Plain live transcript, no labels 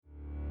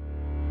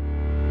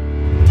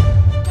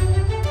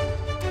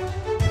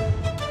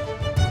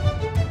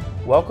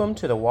Welcome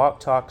to the Walk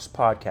Talks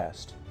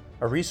podcast,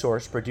 a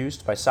resource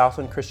produced by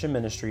Southland Christian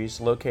Ministries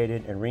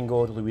located in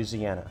Ringgold,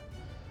 Louisiana.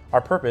 Our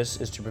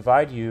purpose is to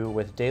provide you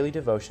with daily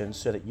devotions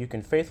so that you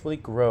can faithfully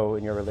grow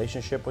in your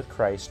relationship with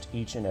Christ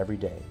each and every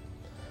day.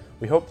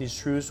 We hope these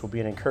truths will be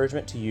an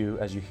encouragement to you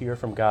as you hear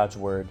from God's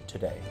Word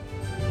today.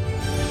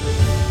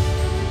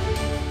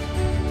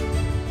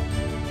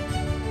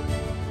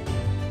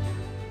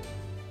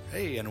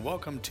 Hey, and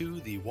welcome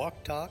to the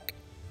Walk Talk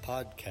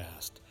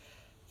podcast.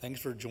 Thanks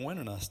for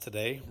joining us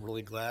today. I'm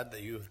really glad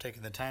that you have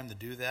taken the time to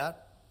do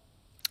that.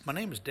 My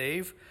name is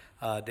Dave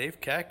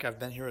Keck. I've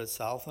been here at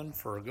Southland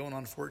for going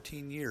on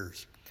 14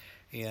 years.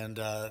 And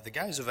the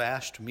guys have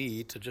asked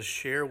me to just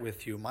share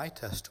with you my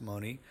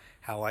testimony,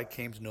 how I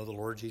came to know the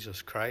Lord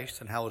Jesus Christ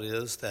and how it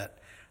is that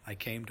I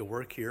came to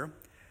work here.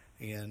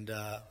 And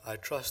I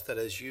trust that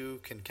as you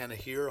can kind of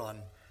hear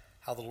on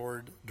how the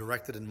Lord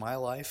directed in my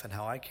life and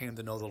how I came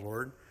to know the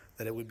Lord,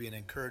 that it would be an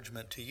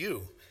encouragement to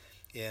you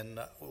in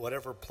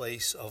whatever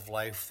place of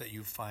life that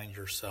you find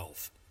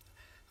yourself.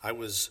 I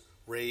was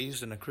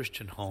raised in a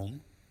Christian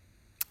home.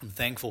 I'm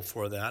thankful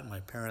for that. My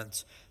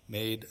parents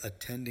made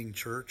attending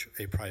church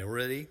a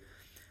priority.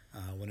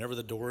 Whenever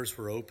the doors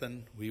were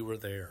open, we were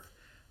there.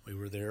 We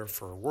were there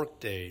for work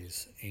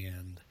days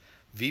and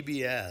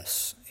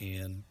VBS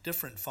and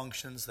different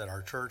functions that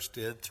our church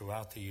did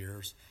throughout the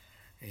years.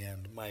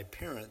 And my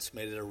parents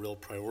made it a real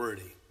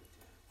priority.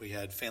 We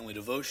had family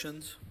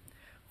devotions.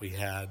 We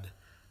had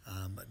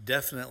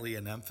definitely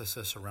an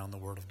emphasis around the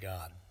Word of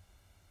God.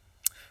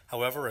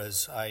 However,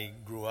 as I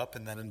grew up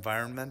in that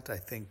environment, I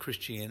think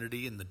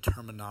Christianity and the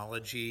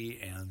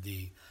terminology and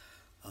the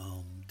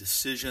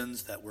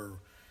decisions that were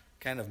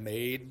kind of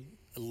made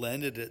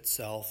lended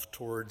itself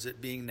towards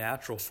it being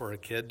natural for a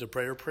kid to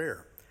pray a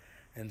prayer.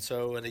 And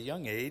so at a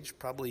young age,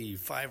 probably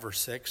 5 or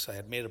 6, I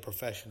had made a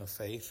profession of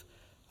faith,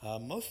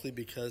 mostly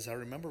because I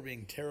remember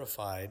being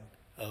terrified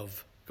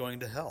of going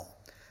to hell.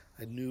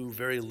 I knew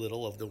very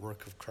little of the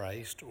work of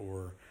Christ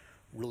or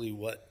really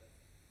what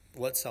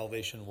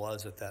salvation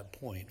was at that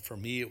point. For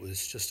me, it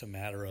was just a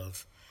matter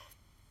of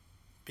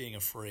being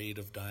afraid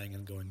of dying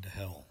and going to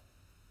hell.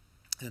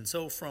 And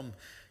so from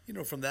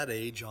that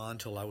age on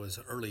till I was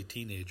an early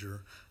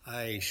teenager,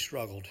 I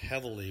struggled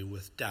heavily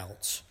with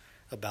doubts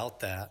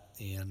about that.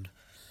 And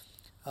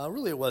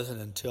really it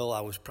wasn't until I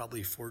was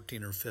probably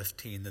 14 or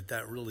 15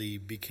 that really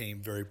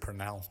became very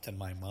pronounced in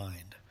my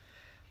mind.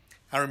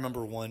 I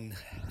remember one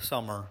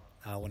summer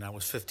when I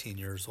was 15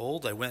 years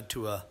old, I went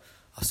to a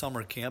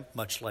summer camp,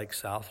 much like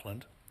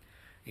Southland.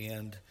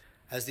 And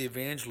as the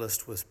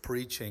evangelist was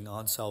preaching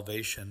on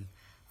salvation,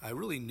 I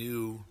really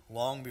knew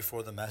long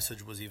before the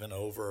message was even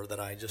over that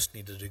I just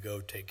needed to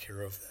go take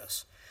care of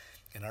this.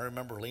 And I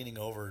remember leaning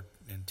over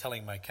and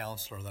telling my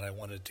counselor that I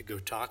wanted to go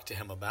talk to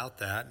him about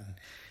that. And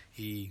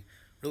he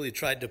really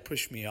tried to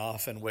push me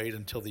off and wait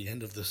until the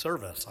end of the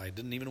service. I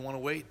didn't even want to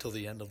wait till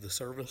the end of the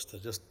service to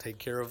just take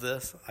care of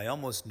this. I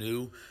almost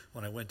knew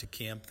when I went to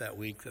camp that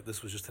week that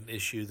this was just an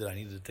issue that I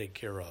needed to take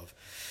care of.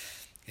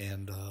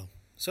 And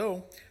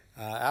so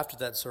after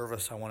that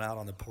service, I went out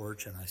on the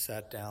porch and I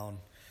sat down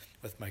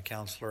with my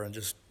counselor and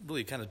just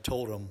really kind of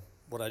told him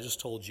what I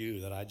just told you,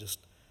 that I just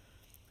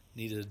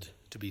needed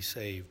to be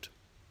saved.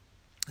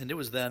 And it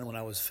was then when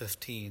I was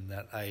 15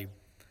 that I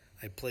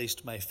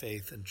placed my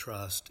faith and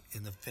trust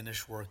in the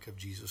finished work of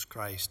Jesus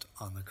Christ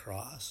on the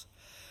cross.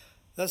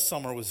 That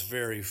summer was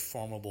very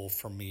formidable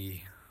for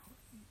me,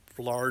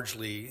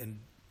 largely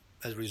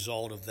as a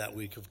result of that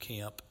week of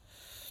camp.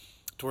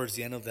 Towards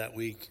the end of that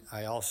week,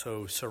 I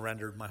also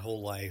surrendered my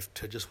whole life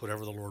to just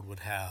whatever the Lord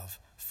would have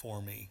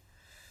for me.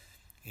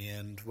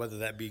 And whether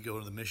that be go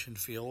to the mission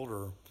field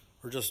or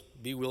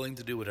just be willing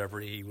to do whatever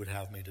He would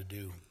have me to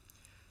do.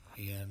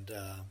 And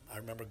I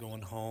remember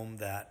going home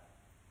that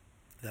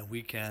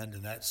weekend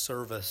and that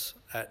service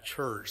at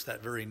church,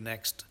 that very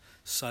next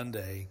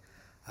Sunday,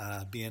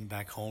 being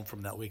back home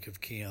from that week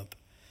of camp.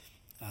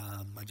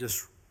 I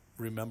just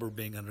remember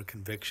being under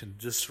conviction to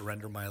just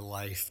surrender my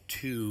life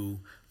to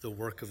the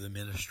work of the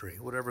ministry,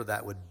 whatever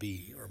that would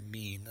be or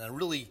mean. And I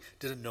really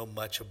didn't know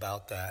much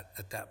about that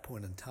at that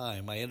point in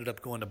time. I ended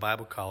up going to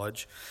Bible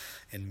college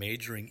and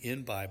majoring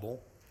in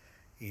Bible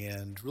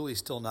and really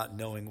still not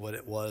knowing what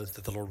it was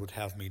that the Lord would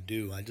have me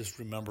do. I just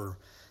remember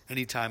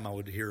anytime I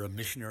would hear a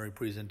missionary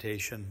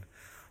presentation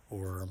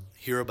or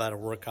hear about a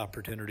work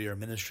opportunity or a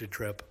ministry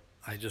trip,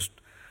 I just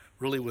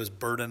really was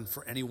burdened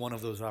for any one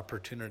of those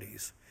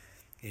opportunities.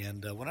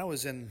 And when I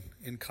was in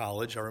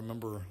college, I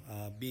remember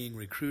being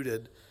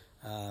recruited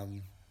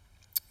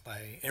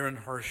by Aaron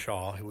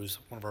Harshaw, who was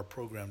one of our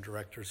program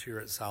directors here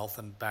at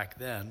Southland back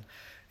then,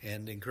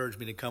 and encouraged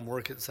me to come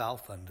work at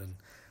Southland. And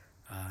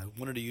I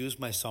wanted to use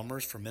my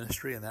summers for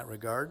ministry in that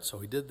regard, so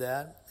we did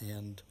that.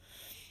 And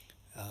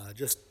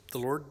just the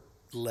Lord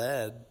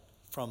led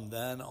from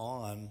then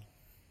on,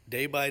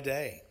 day by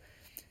day.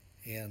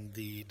 And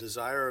the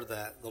desire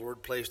that the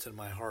Lord placed in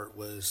my heart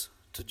was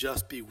to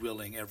just be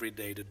willing every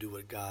day to do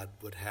what God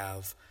would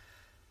have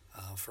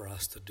for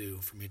us to do,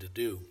 for me to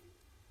do.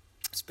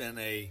 It's been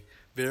a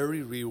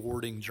very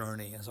rewarding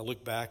journey. As I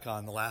look back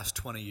on the last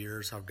 20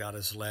 years, how God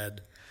has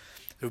led,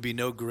 there would be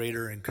no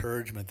greater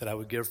encouragement that I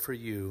would give for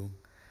you,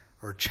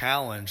 or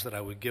challenge that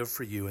I would give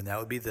for you, and that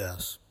would be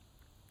this.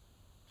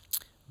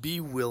 Be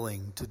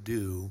willing to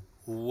do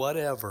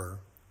whatever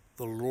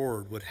the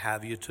Lord would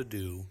have you to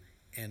do,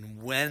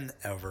 and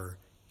whenever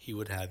He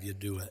would have you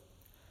do it.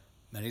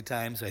 Many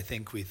times I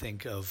think we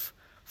think of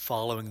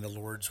following the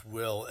Lord's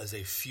will as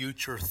a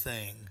future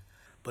thing,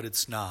 but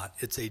it's not.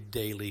 It's a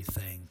daily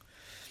thing.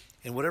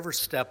 And whatever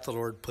step the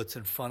Lord puts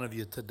in front of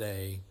you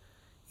today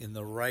in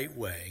the right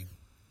way,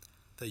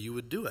 that you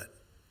would do it.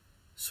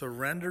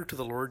 Surrender to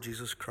the Lord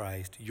Jesus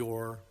Christ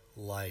your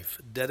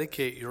life.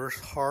 Dedicate your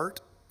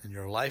heart and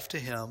your life to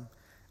Him,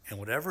 and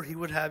whatever He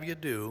would have you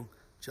do,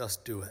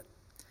 just do it.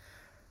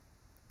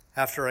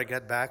 After I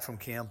got back from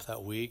camp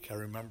that week, I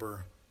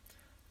remember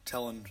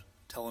telling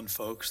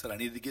folks that I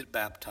needed to get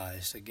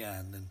baptized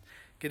again. And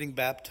getting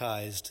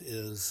baptized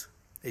is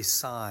a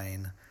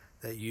sign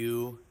that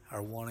you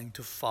are wanting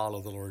to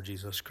follow the Lord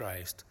Jesus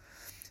Christ.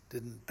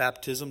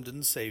 Baptism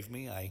didn't save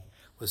me. I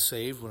was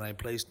saved when I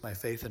placed my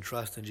faith and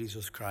trust in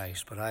Jesus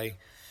Christ. But I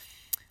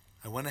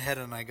went ahead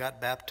and I got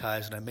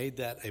baptized, and I made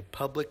that a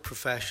public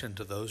profession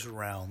to those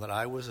around that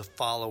I was a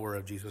follower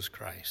of Jesus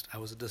Christ. I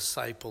was a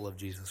disciple of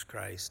Jesus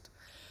Christ.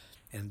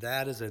 And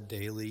that is a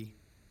daily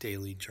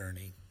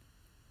journey.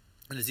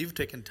 And as you've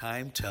taken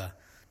time to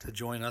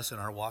join us in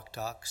our Walk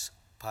Talks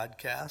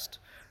podcast,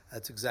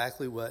 that's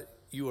exactly what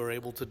you are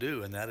able to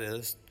do, and that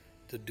is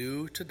to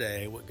do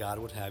today what God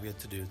would have you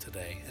to do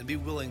today, and be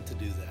willing to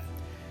do that.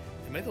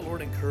 And may the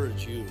Lord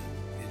encourage you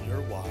in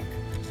your walk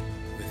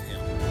with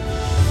Him.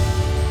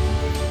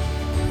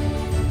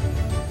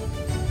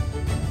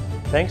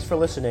 Thanks for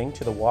listening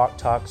to the Walk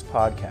Talks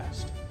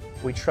podcast.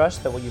 We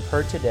trust that what you've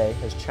heard today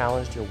has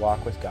challenged your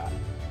walk with God.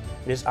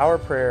 It is our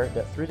prayer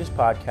that through this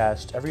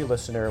podcast, every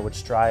listener would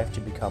strive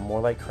to become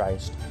more like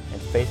Christ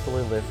and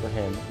faithfully live for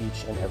Him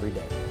each and every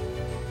day.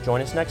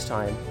 Join us next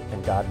time,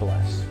 and God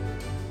bless.